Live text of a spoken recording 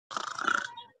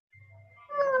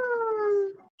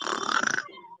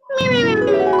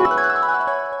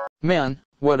Man,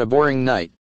 what a boring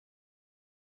night.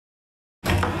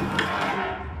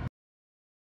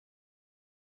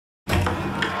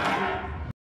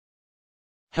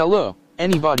 Hello,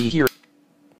 anybody here?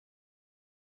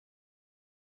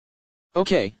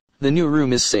 Okay, the new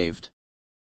room is saved.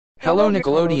 Hello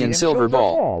Nickelodeon Silver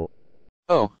Ball.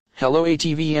 Oh, hello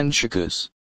ATV and Shakus.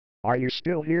 Are you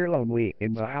still here lonely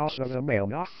in the house of the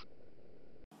Mailnov?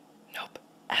 Nope,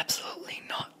 absolutely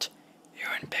not.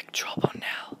 You're in big trouble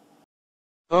now.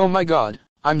 Oh my god,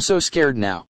 I'm so scared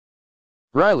now.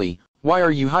 Riley, why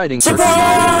are you hiding? Surprise!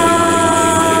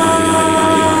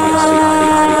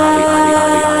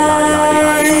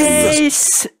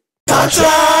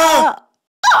 Gotcha!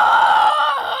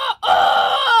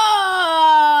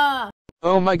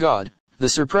 Oh my god, the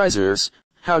surprisers,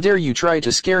 how dare you try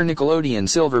to scare Nickelodeon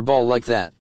Silver Ball like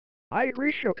that? I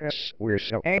agree, Shokus. We're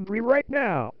so angry right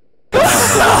now.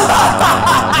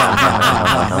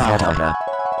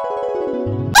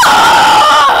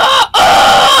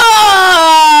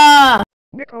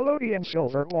 Nickelodeon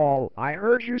Silver Ball, I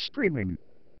heard you screaming.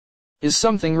 Is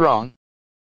something wrong?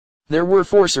 There were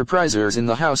 4 surprisers in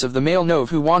the house of the Mailnov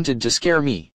who wanted to scare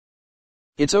me.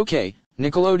 It's okay,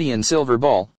 Nickelodeon Silver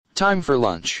Ball, time for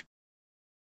lunch.